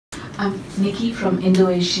I'm Nikki from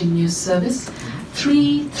Indo-Asian News Service.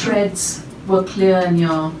 Three threads were clear in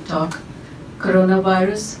your talk: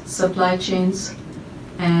 coronavirus, supply chains,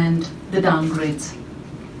 and the downgrades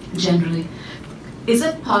generally. Is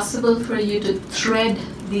it possible for you to thread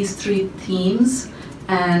these three themes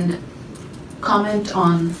and comment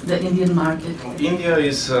on the Indian market? India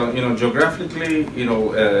is, geographically,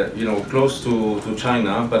 close to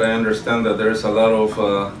China, but I understand that there is a lot of,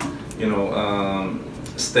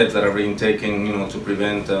 steps that are being taken, to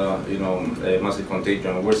prevent, a massive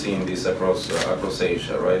contagion. We're seeing this across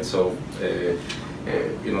Asia, right? So,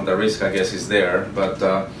 the risk, I guess, is there.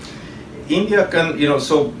 But India can,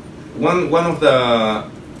 so one of the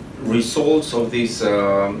results of this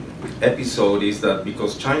episode is that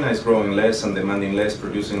because China is growing less and demanding less,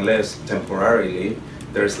 producing less temporarily,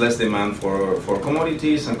 there's less demand for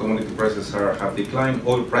commodities, and commodity prices have declined,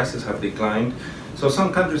 oil prices have declined. So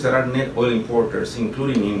some countries that are net oil importers,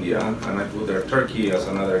 including India, and I put there Turkey as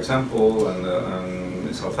another example,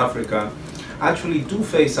 and South Africa, actually do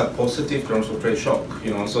face a positive terms of trade shock.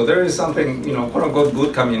 So there is something, quote unquote,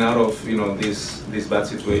 good coming out of this bad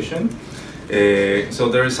situation. So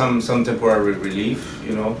there is some temporary relief,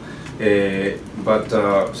 but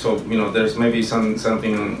there's maybe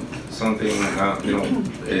something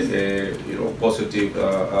positive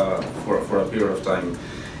for a period of time.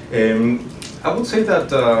 I would say that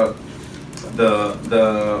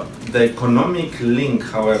the economic link,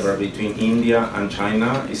 however, between India and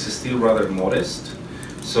China is still rather modest.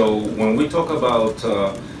 So when we talk about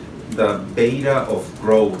the beta of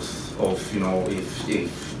growth of,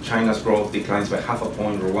 if China's growth declines by half a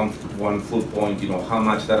point or one full point, how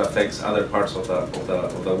much that affects other parts of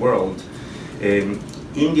the world.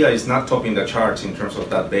 India is not topping the charts in terms of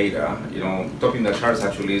that beta. Topping the charts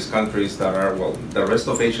actually is countries that are, the rest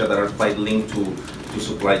of Asia that are quite linked to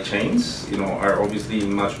supply chains, are obviously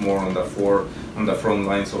much more on the front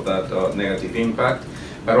lines of that negative impact.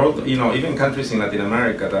 But also, even countries in Latin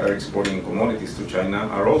America that are exporting commodities to China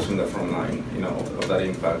are also in the front line, of that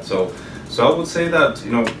impact. So I would say that,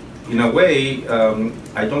 in a way,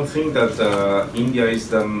 I don't think that India is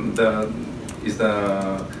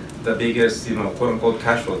the biggest, quote unquote,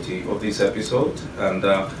 casualty of this episode, and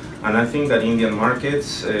I think that Indian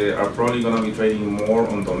markets are probably going to be trading more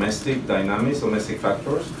on domestic dynamics, domestic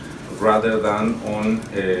factors, rather than on,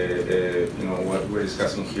 what we're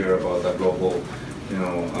discussing here about the global,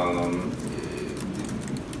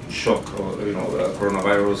 shock, or,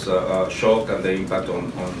 coronavirus shock and the impact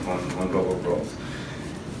on global growth.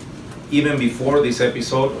 Even before this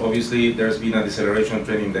episode, obviously, there's been a deceleration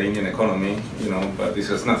trend in the Indian economy, but this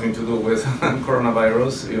has nothing to do with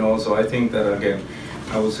coronavirus, so I think that, again,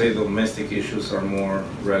 I would say domestic issues are more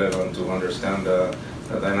relevant to understand the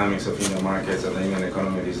dynamics of Indian markets and the Indian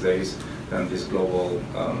economy these days than this global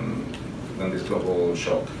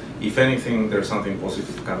shock. If anything, there's something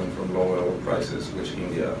positive coming from lower oil prices, which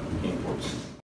India imports.